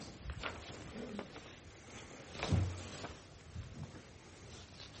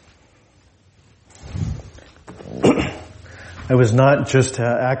I was not just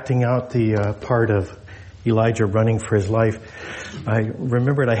acting out the part of Elijah running for his life. I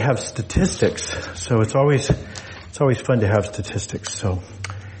remembered I have statistics, so it's always fun to have statistics. So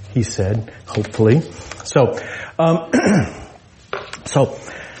he said, hopefully. So so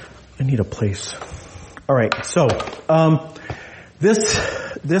I need a place. All right. So this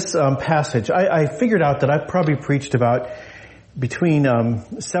passage, I figured out that I've probably preached about between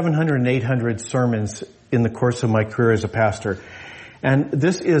 700 and 800 sermons in the course of my career as a pastor. And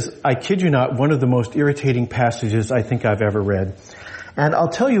this is, I kid you not, one of the most irritating passages I think I've ever read. And I'll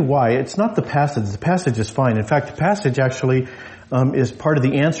tell you why. It's not the passage. The passage is fine. In fact, the passage actually is part of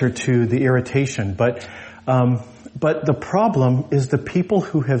the answer to the irritation. But the problem is the people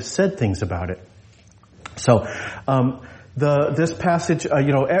who have said things about it. So, this passage,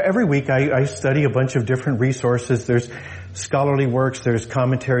 every week I study a bunch of different resources. There's scholarly works, there's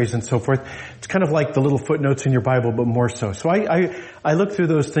commentaries and so forth. It's kind of like the little footnotes in your Bible, but more so. So I look through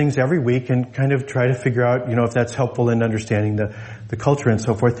those things every week and kind of try to figure out, if that's helpful in understanding the culture and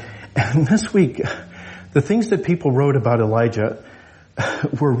so forth. And this week, the things that people wrote about Elijah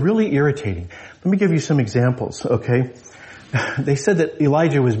were really irritating. Let me give you some examples, okay? They said that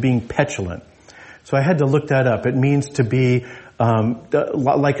Elijah was being petulant. So I had to look that up. It means to be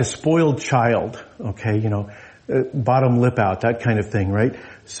like a spoiled child, okay, bottom lip out, that kind of thing, right?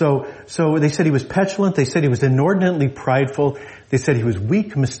 So they said he was petulant. They said he was inordinately prideful. They said he was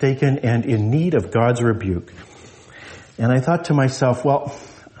weak, mistaken, and in need of God's rebuke. And I thought to myself, well,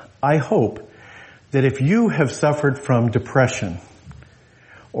 I hope that if you have suffered from depression,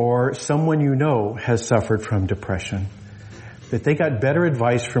 or someone you know has suffered from depression, that they got better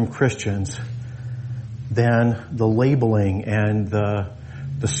advice from Christians than the labeling and the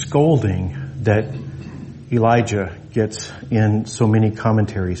scolding that Elijah gets in so many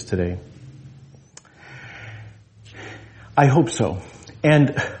commentaries today. I hope so.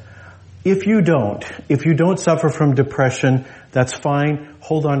 And if you don't suffer from depression, that's fine.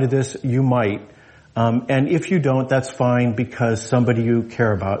 Hold on to this. You might. And if you don't, that's fine because somebody you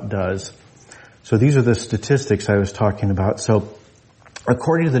care about does. So these are the statistics I was talking about. So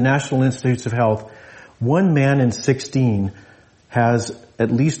according to the National Institutes of Health, 1 man in 16 has at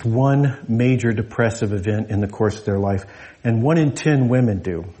least one major depressive event in the course of their life, and 1 in 10 women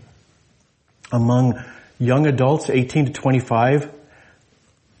do. Among young adults, 18 to 25,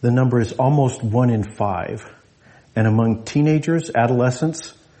 the number is almost 1 in 5. And among teenagers,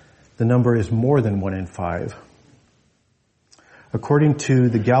 adolescents, the number is more than 1 in 5. According to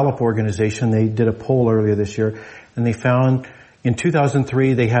the Gallup organization, they did a poll earlier this year, and they found in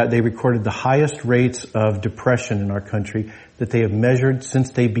 2003 they recorded the highest rates of depression in our country that they have measured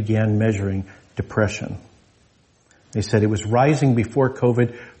since they began measuring depression. They said it was rising before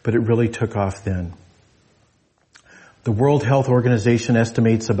COVID, but it really took off then. The World Health Organization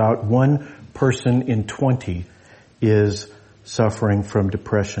estimates about 1 person in 20 is suffering from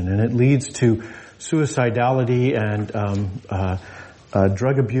depression, and it leads to suicidality and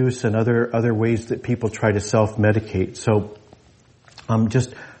drug abuse and other ways that people try to self-medicate. So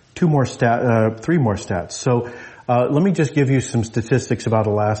just 3 more stats. So let me just give you some statistics about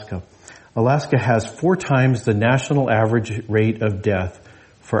Alaska. Alaska has 4 times the national average rate of death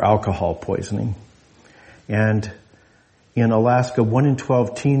for alcohol poisoning. And in Alaska, 1 in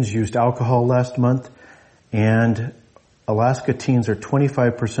 12 teens used alcohol last month, and Alaska teens are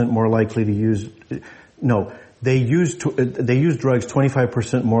 25% more likely to use, they use drugs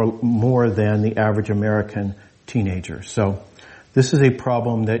 25% more than the average American teenager. So this is a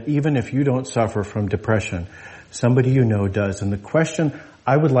problem that even if you don't suffer from depression, somebody you know does. And the question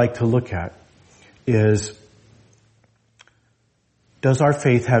I would like to look at is, does our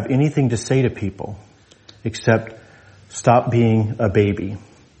faith have anything to say to people except stop being a baby?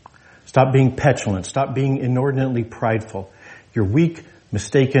 Stop being petulant. Stop being inordinately prideful. You're weak,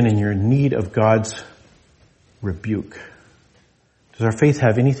 mistaken, and you're in need of God's rebuke. Does our faith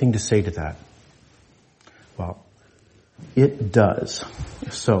have anything to say to that? Well, it does.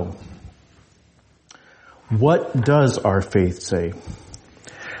 So, what does our faith say?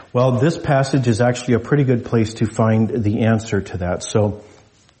 Well, this passage is actually a pretty good place to find the answer to that. So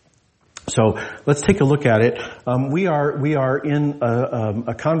let's take a look at it. We are in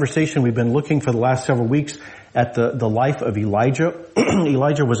a conversation. We've been looking for the last several weeks at the life of Elijah.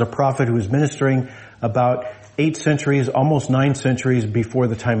 Elijah was a prophet who was ministering about 8 centuries, almost 9 centuries before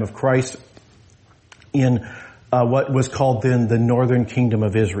the time of Christ in what was called then the northern kingdom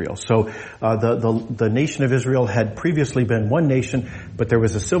of Israel. So the nation of Israel had previously been one nation, but there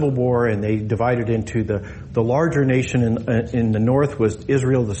was a civil war, and they divided into the larger nation in the north was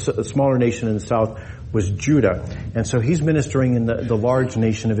Israel, the smaller nation in the south was Judah. And so he's ministering in the large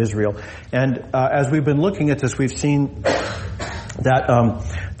nation of Israel. And as we've been looking at this, we've seen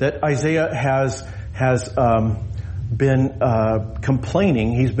that Isaiah has been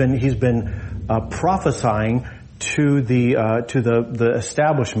complaining. He's been prophesying to the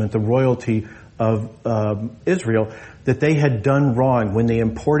establishment, the royalty of Israel, that they had done wrong when they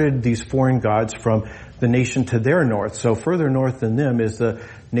imported these foreign gods from the nation to their north. So further north than them is the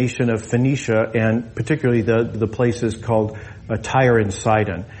nation of Phoenicia, and particularly the places called Tyre and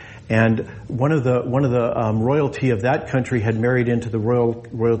Sidon. And one of the royalty of that country had married into the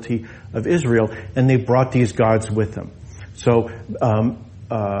royalty of Israel, and they brought these gods with them. So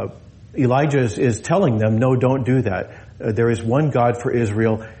Elijah is telling them, no, don't do that. There is one God for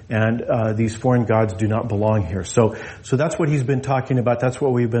Israel, and these foreign gods do not belong here. So that's what he's been talking about. That's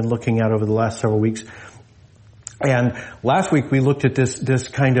what we've been looking at over the last several weeks. And last week we looked at this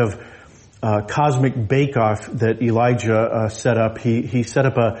kind of cosmic bake-off that Elijah set up. He set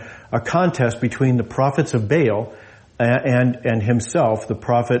up a contest between the prophets of Baal and himself, the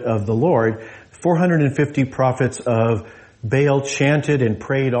prophet of the Lord. 450 prophets of Baal chanted and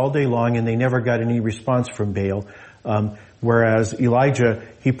prayed all day long, and they never got any response from Baal. Whereas Elijah,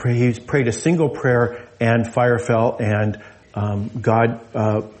 he prayed a single prayer, and fire fell, and God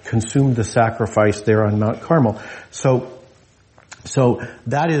consumed the sacrifice there on Mount Carmel. So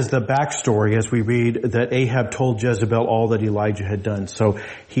that is the backstory as we read that Ahab told Jezebel all that Elijah had done. So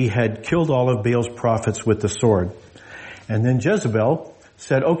he had killed all of Baal's prophets with the sword. And then Jezebel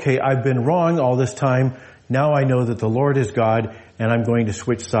said, okay, I've been wrong all this time. Now I know that the Lord is God, and I'm going to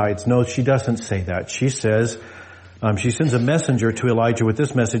switch sides. No, she doesn't say that. She says, she sends a messenger to Elijah with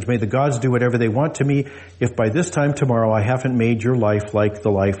this message: may the gods do whatever they want to me if by this time tomorrow I haven't made your life like the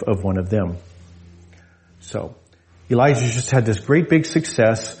life of one of them. So Elijah just had this great big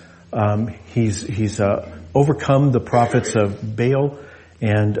success. He's overcome the prophets of Baal,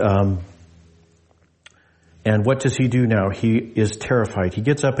 and what does he do now? He is terrified. He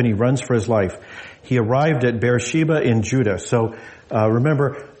gets up and he runs for his life. He arrived at Beersheba in Judah. So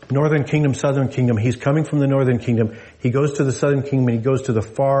remember, northern kingdom, southern kingdom. He's coming from the northern kingdom. He goes to the southern kingdom, and he goes to the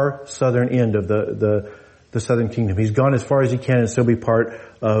far southern end of the southern kingdom. He's gone as far as he can and still be part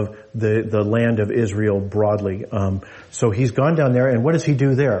of the land of Israel broadly. So he's gone down there, and what does he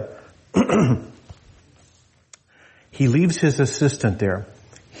do there? He leaves his assistant there.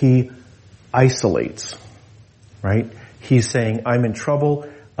 He isolates, right? He's saying, I'm in trouble,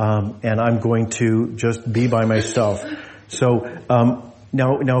 and I'm going to just be by myself. So,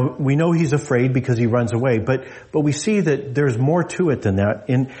 now we know he's afraid because he runs away, but we see that there's more to it than that.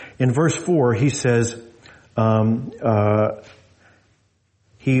 In verse 4, he says,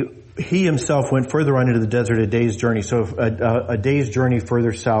 he himself went further on into the desert a day's journey. So a day's journey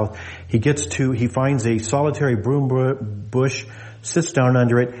further south, he finds a solitary broom bush, sits down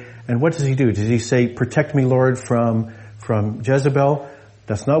under it, and what does he do? Does he say, protect me, Lord, from Jezebel?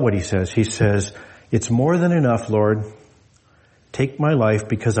 That's not what he says. He says, it's more than enough, Lord. Take my life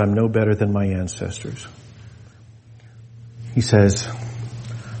because I'm no better than my ancestors. He says,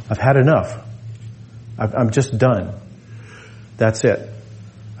 I've had enough. I'm just done. That's it.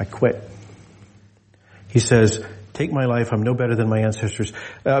 I quit. He says, take my life. I'm no better than my ancestors.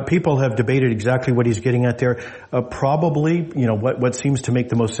 People have debated exactly what he's getting at there. Probably, what seems to make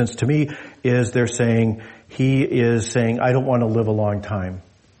the most sense to me is he is saying, I don't want to live a long time,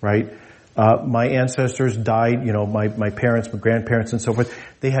 right? My ancestors died, my parents, my grandparents, and so forth.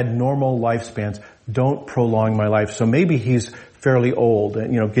 They had normal lifespans. Don't prolong my life. So maybe he's fairly old,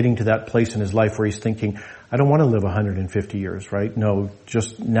 and, getting to that place in his life where he's thinking, I don't want to live 150 years, right? No,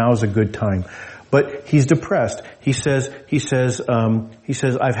 just now's a good time. But he's depressed. He says,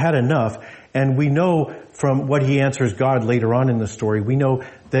 I've had enough. And we know from what he answers God later on in the story, we know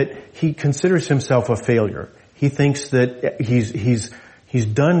that he considers himself a failure. He thinks that he's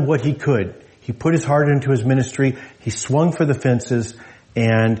done what he could. He put his heart into his ministry. He swung for the fences,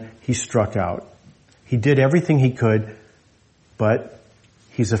 and he struck out. He did everything he could, but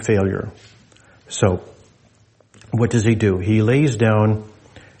he's a failure. So, what does he do? He lays down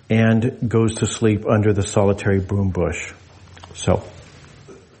and goes to sleep under the solitary broom bush. So,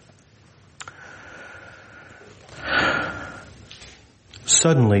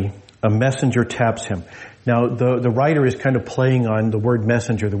 suddenly, a messenger taps him. Now, the writer is kind of playing on the word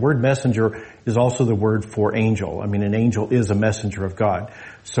messenger. The word messenger is also the word for angel. I mean, an angel is a messenger of God.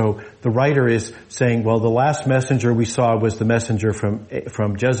 So the writer is saying, well, the last messenger we saw was the messenger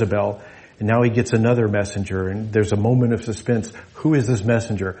from Jezebel, and now he gets another messenger, and there's a moment of suspense. Who is this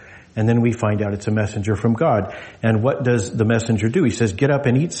messenger? And then we find out it's a messenger from God. And what does the messenger do? He says, get up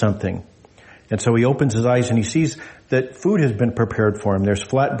and eat something. And so he opens his eyes and he sees that food has been prepared for him. There's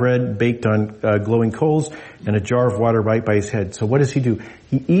flatbread baked on glowing coals and a jar of water right by his head. So what does he do?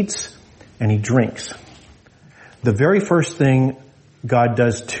 He eats and he drinks. The very first thing God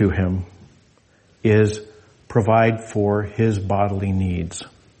does to him is provide for his bodily needs.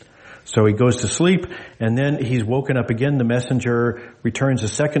 So he goes to sleep, and then he's woken up again. The messenger returns a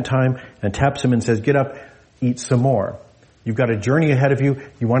second time and taps him and says, get up, eat some more. You've got a journey ahead of you.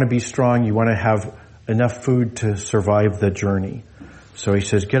 You want to be strong. You want to have enough food to survive the journey. So he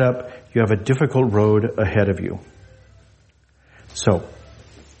says, get up. You have a difficult road ahead of you. So,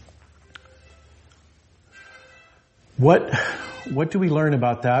 what do we learn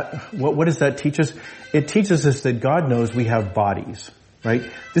about that? What does that teach us? It teaches us that God knows we have bodies, right?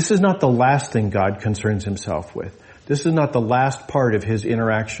 This is not the last thing God concerns himself with. This is not the last part of his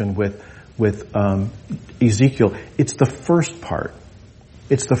interaction with Ezekiel. It's the first part.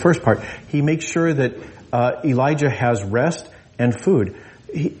 It's the first part. He makes sure that Elijah has rest and food.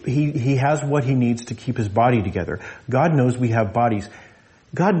 He has what he needs to keep his body together. God knows we have bodies.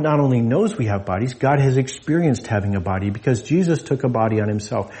 God not only knows we have bodies, God has experienced having a body because Jesus took a body on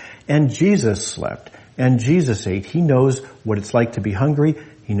himself. And Jesus slept. And Jesus ate. He knows what it's like to be hungry.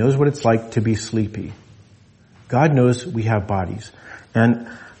 He knows what it's like to be sleepy. God knows we have bodies. And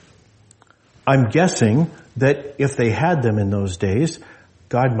I'm guessing that if they had them in those days,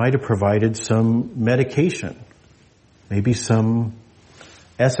 God might have provided some medication. Maybe some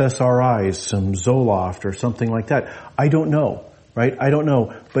SSRIs, some Zoloft or something like that. I don't know. Right? I don't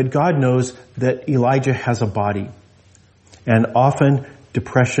know. But God knows that Elijah has a body. And often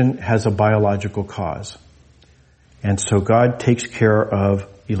depression has a biological cause. And so God takes care of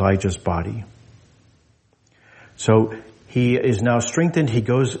Elijah's body. So he is now strengthened. He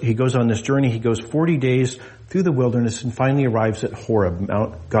goes on this journey. He goes 40 days through the wilderness and finally arrives at Horeb,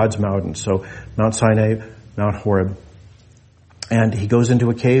 God's mountain. So Mount Sinai, Mount Horeb. And he goes into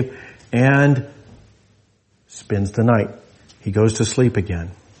a cave and spends the night. He goes to sleep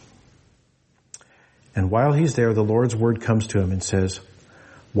again. And while he's there, the Lord's word comes to him and says,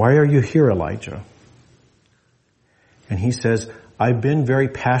 why are you here, Elijah? And he says, I've been very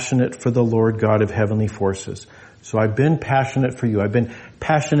passionate for the Lord God of heavenly forces. So I've been passionate for you. I've been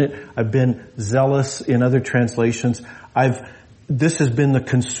passionate. I've been zealous in other translations. This has been the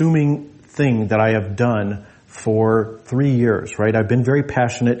consuming thing that I have done for 3 years, right? I've been very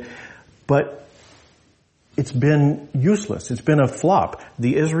passionate, but it's been useless. It's been a flop.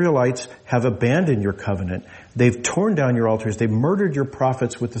 The Israelites have abandoned your covenant. They've torn down your altars. They've murdered your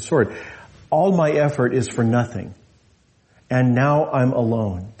prophets with the sword. All my effort is for nothing. And now I'm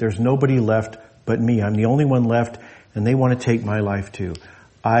alone. There's nobody left but me. I'm the only one left, and they want to take my life too.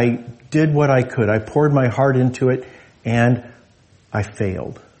 I did what I could. I poured my heart into it, and I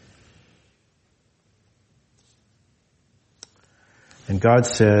failed. And God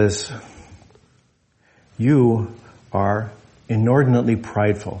says, you are inordinately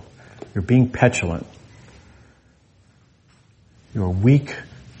prideful. You're being petulant. You're weak,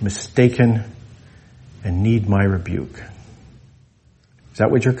 mistaken, and need my rebuke. Is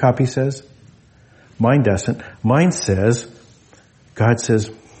that what your copy says? Mine doesn't. Mine says, God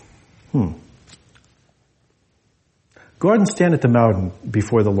says, go out and stand at the mountain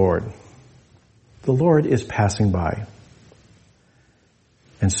before the Lord. The Lord is passing by.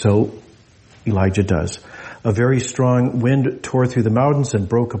 And so Elijah does. A very strong wind tore through the mountains and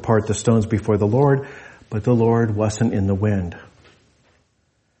broke apart the stones before the Lord, but the Lord wasn't in the wind.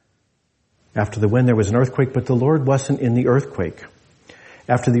 After the wind there was an earthquake, but the Lord wasn't in the earthquake.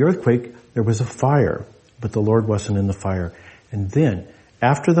 After the earthquake there was a fire, but the Lord wasn't in the fire. And then,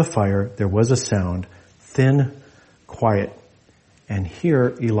 after the fire, there was a sound, thin, quiet. And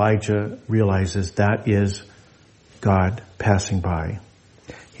here Elijah realizes that is God passing by.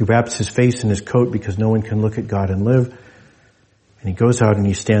 He wraps his face in his coat because no one can look at God and live. And he goes out and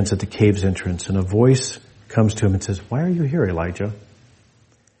he stands at the cave's entrance. And a voice comes to him and says, why are you here, Elijah?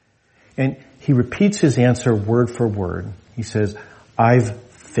 And he repeats his answer word for word. He says, I've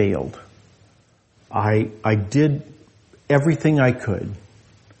failed. I did everything I could.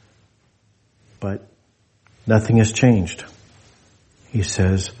 But nothing has changed. He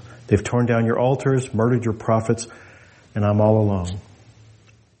says, they've torn down your altars, murdered your prophets, and I'm all alone.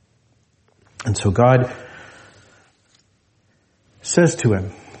 And so God says to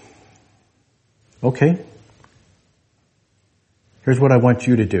him, okay, here's what I want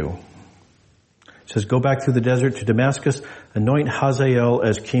you to do. He says, go back through the desert to Damascus, anoint Hazael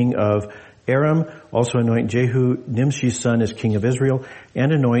as king of Aram, also anoint Jehu, Nimshi's son, as king of Israel,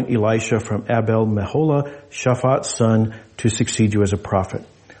 and anoint Elisha from Abel Meholah, Shaphat's son, to succeed you as a prophet.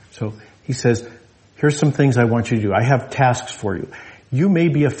 So He says, here's some things I want you to do. I have tasks for you. You may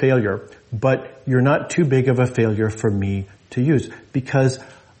be a failure, but you're not too big of a failure for me to use, because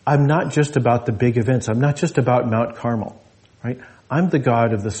I'm not just about the big events. I'm not just about Mount Carmel, right? I'm the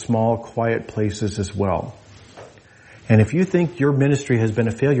God of the small, quiet places as well. And if you think your ministry has been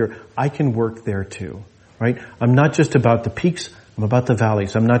a failure, I can work there too, right? I'm not just about the peaks. I'm about the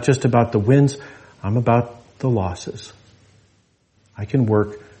valleys. I'm not just about the wins. I'm about the losses. I can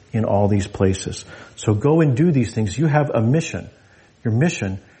work in all these places. So go and do these things. You have a mission. Your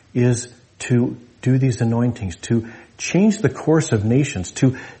mission is to do these anointings, to change the course of nations,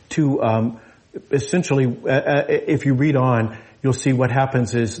 to essentially, if you read on, you'll see what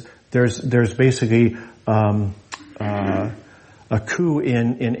happens is there's basically a coup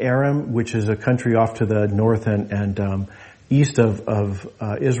in Aram, which is a country off to the north and east of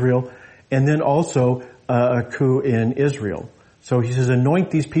Israel, and then also a coup in Israel. So he says, anoint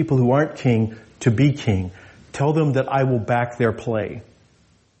these people who aren't king to be king. Tell them that I will back their play.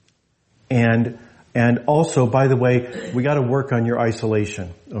 And also, by the way, we got to work on your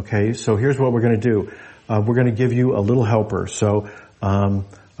isolation. Okay, so here's what we're going to do. We're going to give you a little helper. So I'm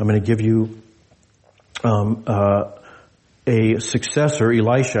going to give you a successor,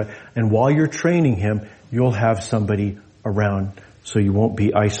 Elisha, and while you're training him, you'll have somebody around, so you won't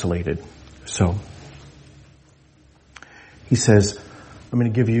be isolated. So he says, I'm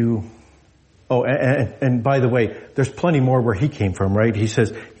going to give you. Oh, and by the way, there's plenty more where he came from, right? He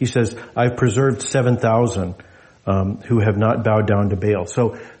says, I've preserved 7,000 who have not bowed down to Baal.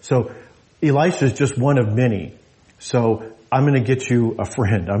 So Elisha is just one of many. So I'm going to get you a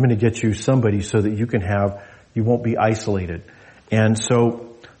friend. I'm going to get you somebody so that you won't be isolated. And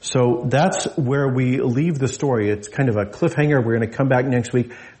so that's where we leave the story. It's kind of a cliffhanger. We're going to come back next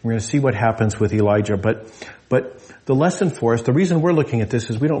week. We're going to see what happens with Elijah. But the lesson for us, the reason we're looking at this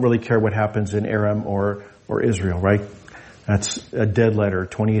is we don't really care what happens in Aram or Israel, right? That's a dead letter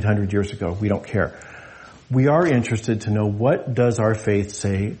 2,800 years ago. We don't care. We are interested to know, what does our faith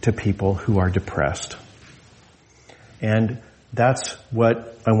say to people who are depressed? And that's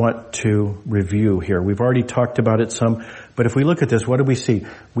what I want to review here. We've already talked about it some, but if we look at this, what do we see?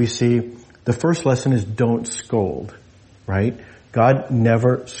 We see the first lesson is don't scold, right? God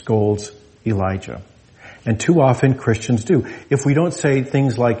never scolds Elijah. And too often Christians do. If we don't say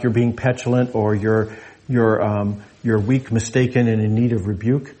things like you're being petulant or you're weak, mistaken, and in need of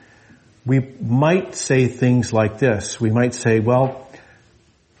rebuke, we might say things like this. We might say, well,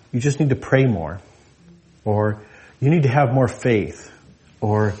 you just need to pray more, or you need to have more faith,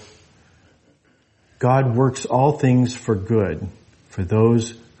 or God works all things for good for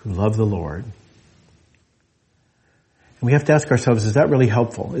those who love the Lord. And we have to ask ourselves, is that really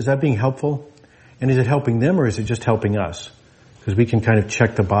helpful? Is that being helpful? And is it helping them, or is it just helping us? Because we can kind of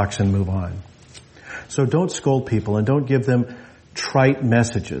check the box and move on. So don't scold people and don't give them trite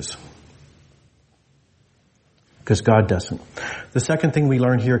messages, because God doesn't. The second thing we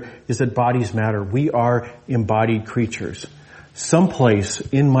learn here is that bodies matter. We are embodied creatures. Someplace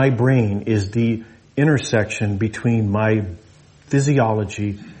in my brain is the intersection between my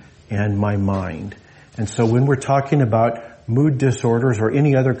physiology and my mind. And so when we're talking about mood disorders or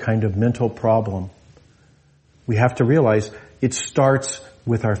any other kind of mental problem, we have to realize it starts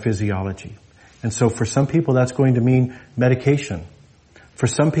with our physiology. And so for some people that's going to mean medication. For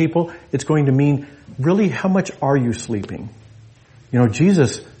some people it's going to mean, really, how much are you sleeping? You know,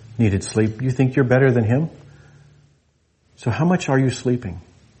 Jesus needed sleep. You think you're better than him? So how much are you sleeping?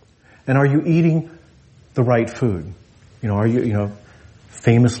 And are you eating the right food? You know, are you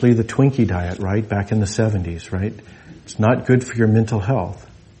famously the Twinkie diet, right? Back in the 70s, right? It's not good for your mental health.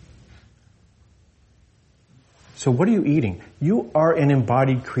 So what are you eating? You are an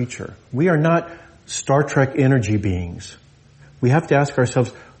embodied creature. We are not Star Trek energy beings. We have to ask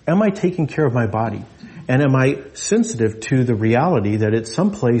ourselves, am I taking care of my body? And am I sensitive to the reality that at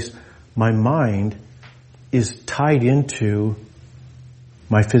some place my mind is tied into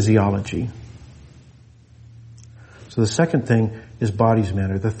my physiology? So the second thing is bodies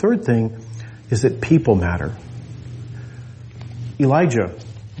matter. The third thing is that people matter. Elijah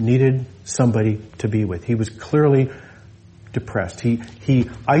needed somebody to be with. He was clearly depressed. He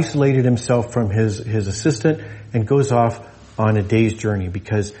isolated himself from his assistant and goes off on a day's journey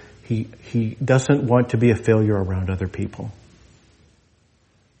because he doesn't want to be a failure around other people.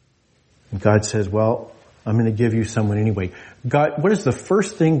 And God says, well, I'm going to give you someone anyway. God, what is the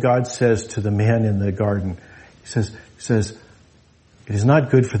first thing God says to the man in the garden? He says, it is not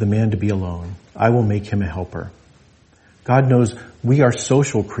good for the man to be alone. I will make him a helper. God knows we are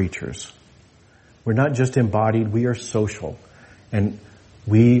social creatures. We're not just embodied, we are social. And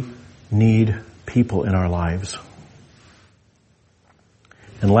we need people in our lives.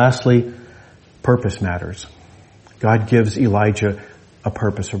 And lastly, purpose matters. God gives Elijah a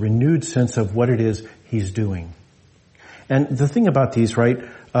purpose, a renewed sense of what it is he's doing. And the thing about these, right,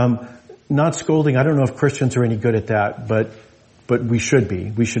 not scolding, I don't know if Christians are any good at that, but we should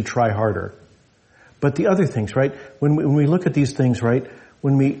be. We should try harder. But the other things, right, when we look at these things, right,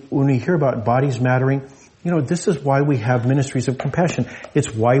 when we hear about bodies mattering, this is why we have ministries of compassion.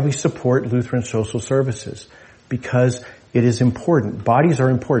 It's why we support Lutheran social services. Because it is important. Bodies are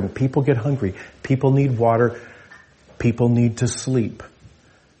important. People get hungry. People need water. People need to sleep.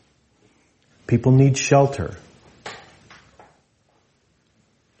 People need shelter.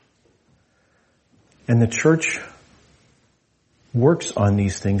 And the church works on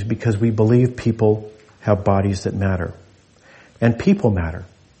these things because we believe people have bodies that matter. And people matter.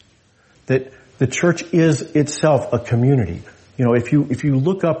 That the church is itself a community. If you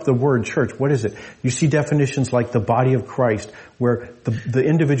look up the word church, what is it? You see definitions like the body of Christ, where the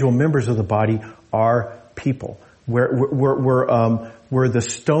individual members of the body are people. We're the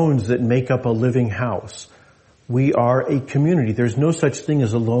stones that make up a living house. We are a community. There's no such thing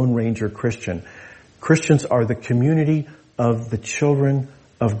as a Lone Ranger Christian. Christians are the community of the children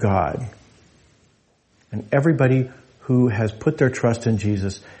of God. And everybody who has put their trust in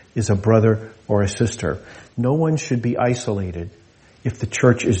Jesus is a brother or a sister. No one should be isolated if the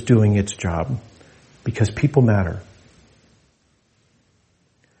church is doing its job, because people matter.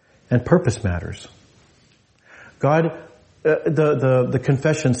 And purpose matters. God, the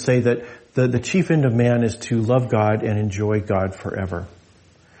confessions say that the chief end of man is to love God and enjoy God forever.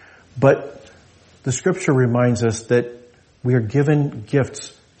 But the scripture reminds us that we are given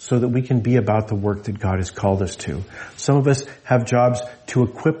gifts so that we can be about the work that God has called us to. Some of us have jobs to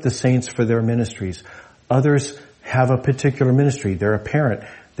equip the saints for their ministries. Others have a particular ministry. They're a parent.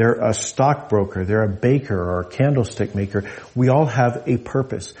 They're a stockbroker. They're a baker or a candlestick maker. We all have a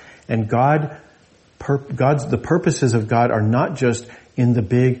purpose. And the purposes of God are not just in the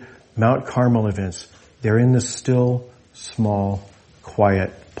big Mount Carmel events. They're in the still, small,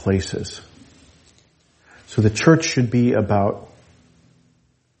 quiet places. So the church should be about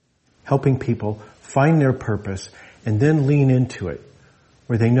helping people find their purpose and then lean into it,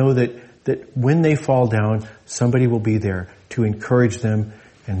 where they know that when they fall down, somebody will be there to encourage them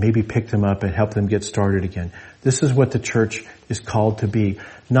and maybe pick them up and help them get started again. This is what the church is called to be.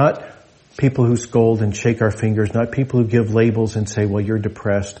 Not people who scold and shake our fingers, not people who give labels and say, well, you're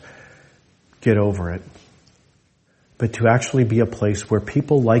depressed, get over it. But to actually be a place where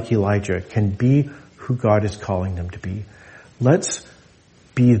people like Elijah can be who God is calling them to be. Let's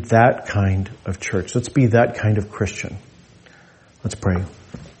be that kind of church. Let's be that kind of Christian. Let's pray.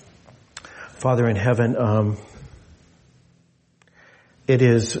 Father in heaven, it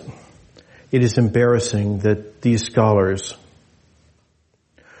is embarrassing that these scholars,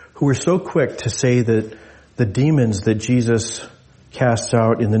 who were so quick to say that the demons that Jesus casts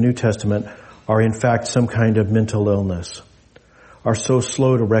out in the New Testament are in fact some kind of mental illness, are so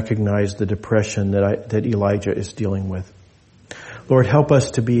slow to recognize the depression that Elijah is dealing with. Lord, help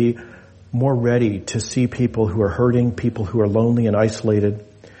us to be more ready to see people who are hurting, people who are lonely and isolated,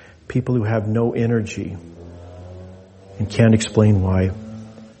 people who have no energy and can't explain why.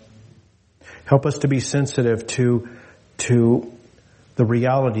 Help us to be sensitive to the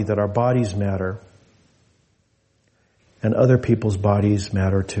reality that our bodies matter and other people's bodies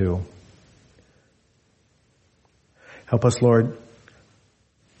matter too. Help us, Lord,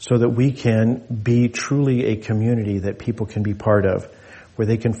 so that we can be truly a community that people can be part of, where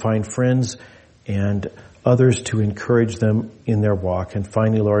they can find friends and others to encourage them in their walk. And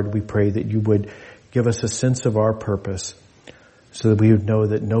finally, Lord, we pray that you would give us a sense of our purpose so that we would know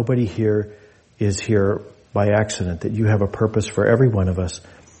that nobody here is here by accident, that you have a purpose for every one of us,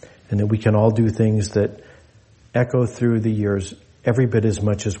 and that we can all do things that echo through the years every bit as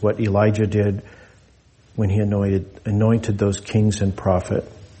much as what Elijah did when he anointed those kings and prophet.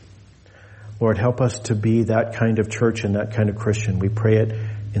 Lord, help us to be that kind of church and that kind of Christian. We pray it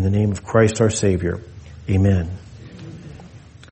in the name of Christ our Savior. Amen.